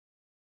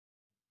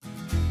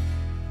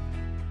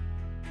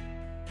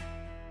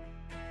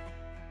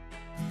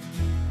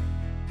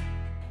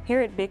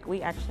Here at Byck,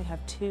 we actually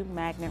have two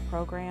magnet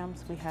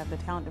programs. We have the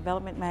Talent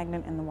Development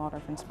Magnet and the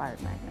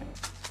Waldorf-Inspired Magnet.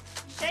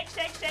 Shake,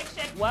 shake, shake,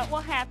 shake. What will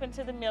happen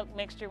to the milk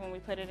mixture when we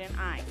put it in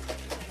ice?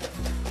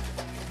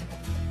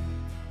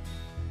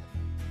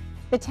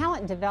 The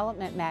Talent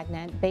Development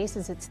Magnet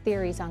bases its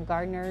theories on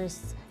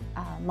Gardner's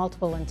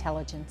multiple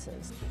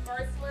intelligences.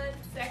 First one,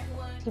 second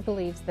one. He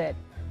believes that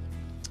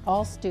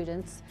all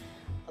students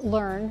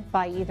learn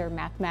by either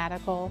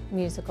mathematical,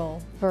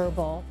 musical,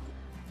 verbal,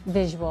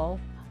 visual,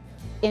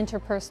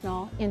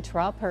 interpersonal,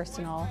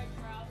 intrapersonal,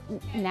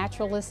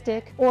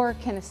 naturalistic, or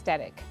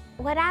kinesthetic.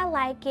 What I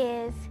like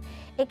is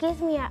it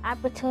gives me an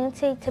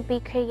opportunity to be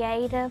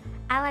creative.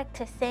 I like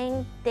to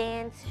sing,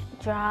 dance,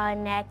 draw,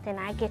 and act, and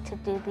I get to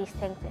do these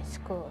things at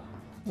school.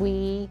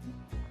 We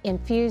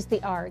infuse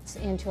the arts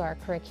into our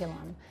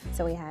curriculum.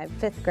 So we have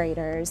fifth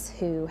graders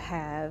who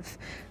have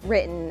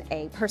written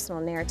a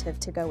personal narrative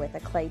to go with a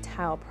clay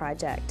tile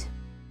project.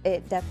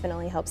 It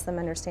definitely helps them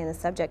understand the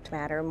subject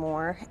matter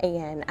more,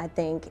 and I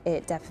think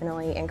it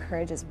definitely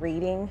encourages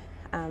reading.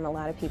 A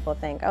lot of people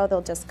think, oh,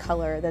 they'll just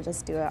color, they'll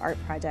just do an art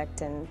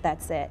project and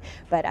that's it.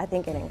 But I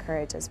think it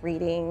encourages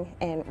reading,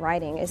 and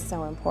writing is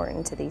so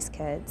important to these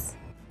kids.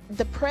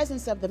 The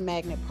presence of the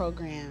magnet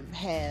program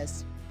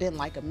has been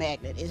like a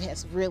magnet. It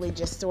has really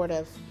just sort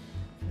of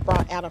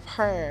brought out of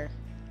her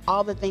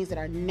all the things that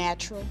are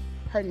natural,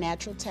 her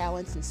natural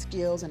talents and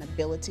skills and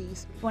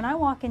abilities. When I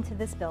walk into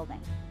this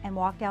building and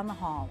walk down the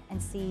hall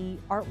and see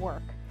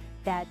artwork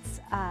that's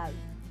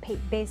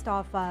based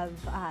off of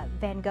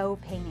Van Gogh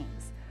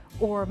paintings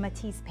or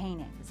Matisse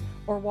paintings,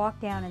 or walk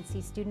down and see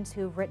students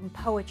who have written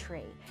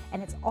poetry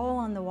and it's all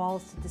on the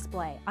walls to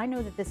display, I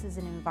know that this is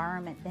an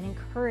environment that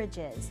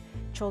encourages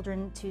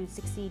children to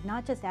succeed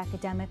not just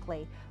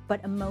academically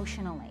but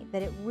emotionally,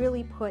 that it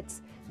really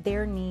puts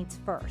their needs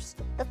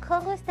first. The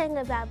coolest thing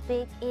about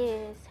Byck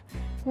is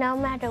no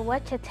matter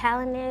what your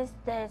talent is,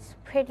 there's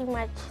pretty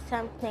much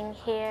something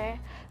here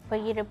for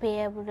you to be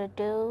able to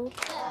do.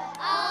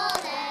 All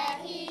that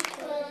he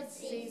could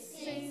see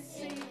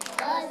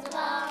was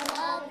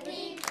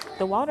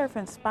the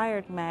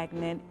Waldorf-Inspired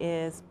Magnet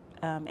is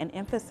an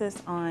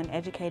emphasis on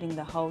educating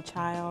the whole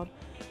child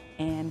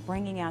and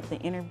bringing out the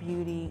inner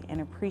beauty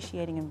and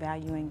appreciating and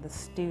valuing the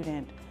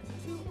student.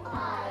 2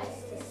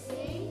 eyes to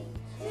see,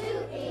 2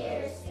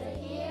 ears to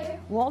hear.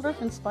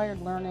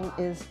 Waldorf-Inspired learning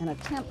is an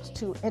attempt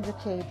to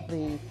educate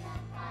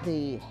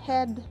the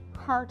head,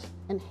 heart,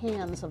 and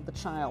hands of the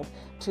child,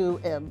 to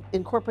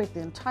incorporate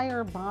the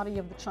entire body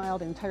of the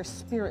child, the entire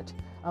spirit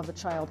of the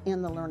child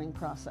in the learning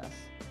process.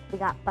 We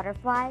got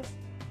butterflies.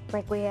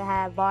 Like we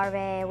had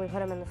larvae, we put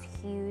them in this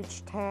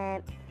huge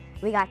tent.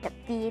 We got to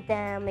feed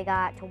them, we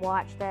got to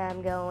watch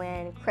them go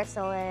in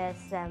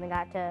chrysalis, and we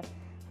got to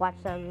watch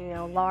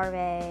them,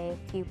 larvae,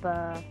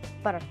 pupa,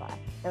 butterfly.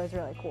 It was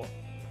really cool.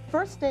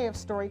 First day of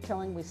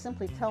storytelling, we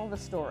simply tell the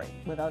story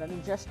without any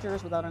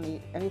gestures, without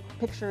any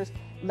pictures.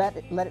 Let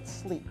it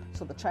sleep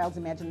so the child's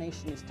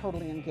imagination is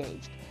totally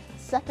engaged.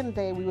 Second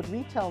day, we would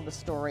retell the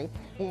story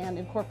and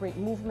incorporate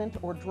movement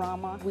or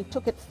drama. We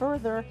took it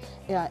further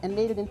and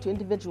made it into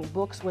individual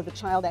books where the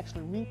child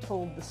actually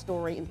retold the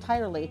story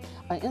entirely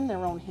in their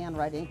own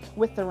handwriting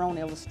with their own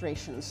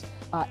illustrations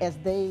as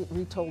they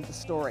retold the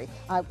story.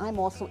 I'm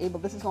also able,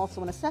 this is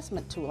also an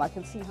assessment tool. I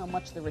can see how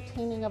much they're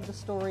retaining of the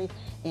story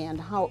and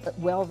how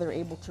well they're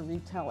able to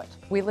retell it.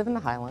 We live in the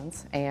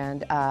Highlands,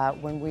 and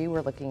when we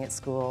were looking at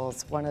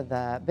schools, one of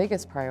the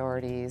biggest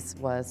priorities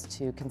was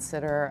to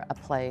consider a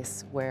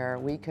place where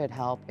we could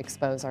help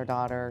expose our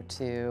daughter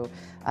to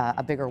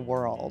a bigger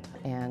world.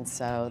 And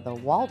so the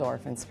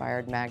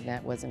Waldorf-Inspired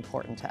Magnet was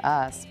important to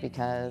us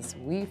because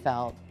we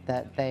felt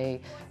that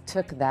they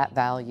took that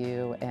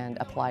value and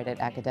applied it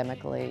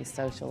academically,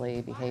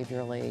 socially,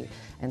 behaviorally.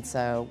 And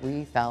so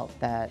we felt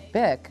that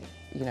Byck,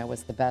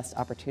 was the best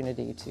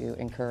opportunity to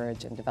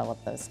encourage and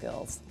develop those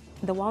skills.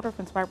 The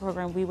Waldorf-Inspired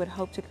program, we would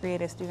hope to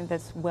create a student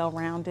that's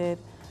well-rounded,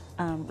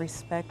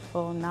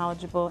 respectful,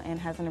 knowledgeable, and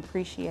has an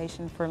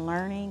appreciation for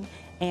learning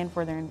and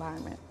for their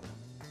environment.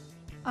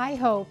 I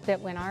hope that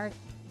when our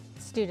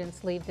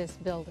students leave this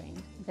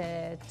building,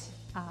 that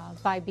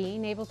by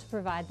being able to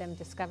provide them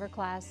Discover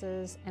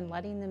classes and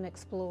letting them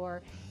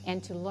explore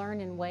and to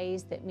learn in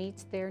ways that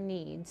meets their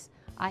needs,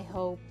 I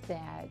hope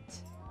that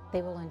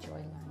they will enjoy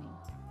learning.